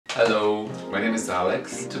Hello, my name is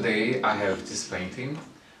Alex. Today I have this painting,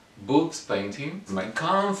 boobs painting. My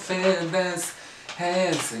confidence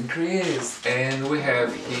has increased. And we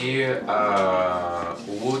have here a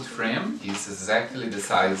wood frame. It's exactly the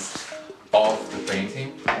size of the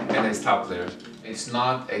painting and a stapler. It's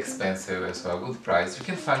not expensive as well, good price. You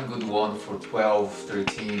can find good one for 12,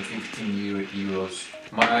 13, 15 euros.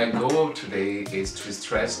 My goal today is to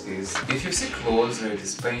stretch this. If you see closer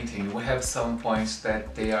this painting, we have some points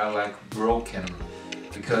that they are like broken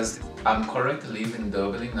because I'm currently living in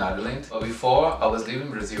Dublin, Ireland. Before I was living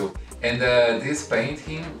in Brazil, and this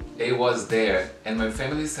painting, it was there, and my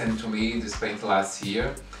family sent to me this paint last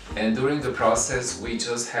year, and during the process we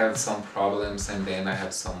just have some problems and then I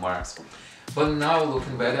have some marks. But now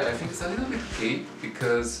looking better, I think it's a little bit okay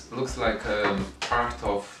because it looks like part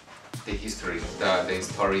of the history, the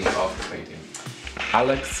story of the painting.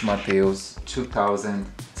 Alex Mateus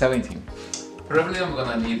 2017. Probably I'm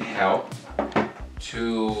gonna need help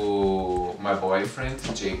to my boyfriend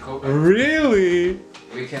Jacob. Really?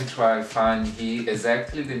 We can try find here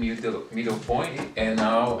exactly the middle point, and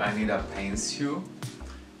now I need a pencil.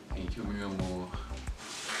 Thank you, meu amor.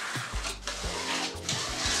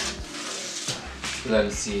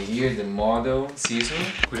 Let's see here the model scissor.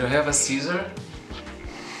 Could I have a scissor?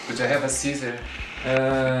 Could I have a scissor?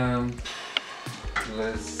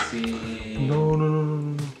 Let's see.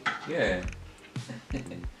 No. Yeah.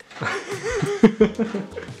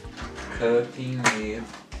 Cutting it.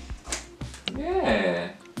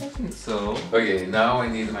 Yeah, I think so. Okay, now I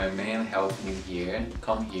need my man help me here.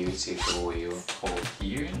 Come here, Chico will hold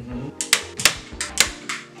here.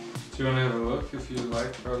 Do you want to have a look if you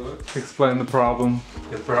like our look? Explain the problem.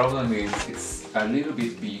 The problem is it's a little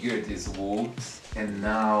bit bigger, this wood, and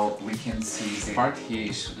now we can see the part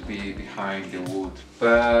here should be behind the wood.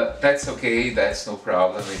 But that's okay, that's no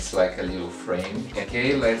problem, it's like a little frame.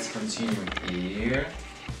 Okay, let's continue here.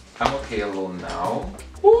 I'm okay alone now.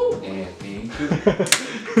 Woo! And thank you.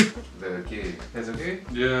 Okay, that's okay?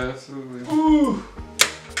 Yeah, absolutely. Ooh.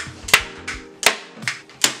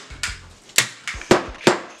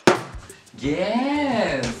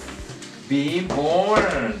 Yes! Being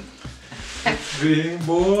born! Being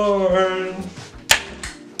born!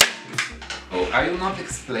 Oh, I will not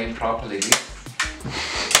explain properly this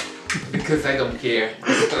because I don't care.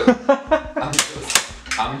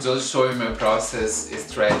 I'm just showing my process,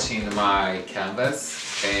 stretching my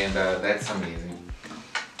canvas, and that's amazing.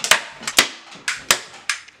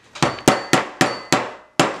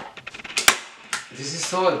 This is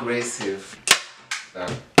so aggressive.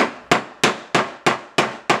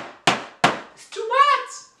 It's too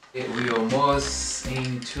much! We almost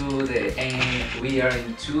into the end. We are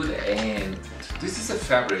into the end. This is a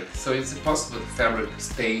fabric, so it's impossible the fabric to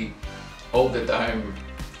stay all the time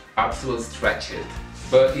absolutely stretched.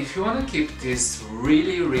 But if you want to keep this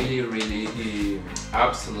really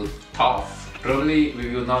absolute tough, probably we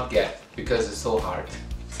will not get because it's so hard.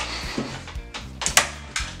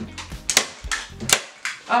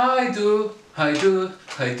 I do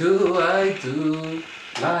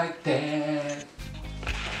like that.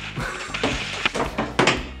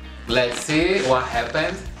 Let's see what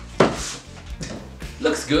happened.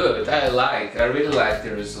 Looks good, I really like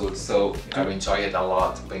the result, so I've enjoyed it a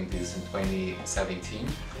lot to paint this in 2017.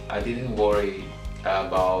 I didn't worry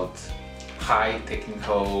about high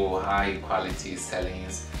technical, high quality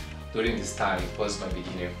settings during this time. It was my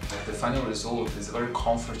beginner. The final result is very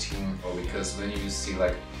comforting because when you see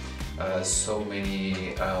like so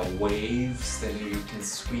many waves that you can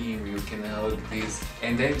swim, you can hug this,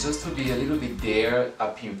 and then just to be a little bit there, a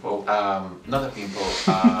pimple, not a pimple,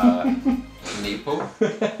 nipple.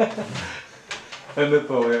 A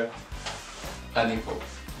nipple, yeah. A nipple.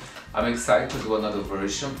 I'm excited to do another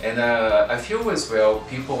version, and I feel as well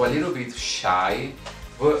people a little bit shy,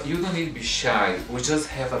 but you don't need to be shy. We just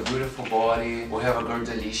have a beautiful body, we have a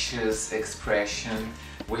gorgeous expression.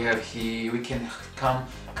 We have here, we can come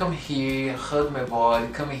here, hug my body,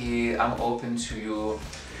 come here, I'm open to you.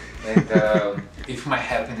 And if my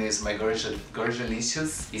happiness, my gorgeous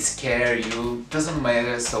scare you, doesn't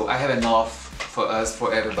matter, so I have enough for us,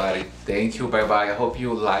 for everybody. Thank you, bye bye, I hope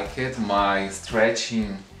you like it, my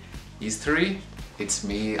stretching history. It's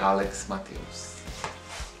me, Alex Mateus.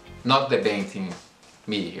 Not the painting,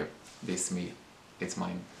 me here, this me, it's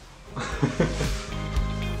mine.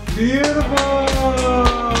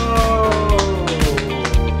 Beautiful!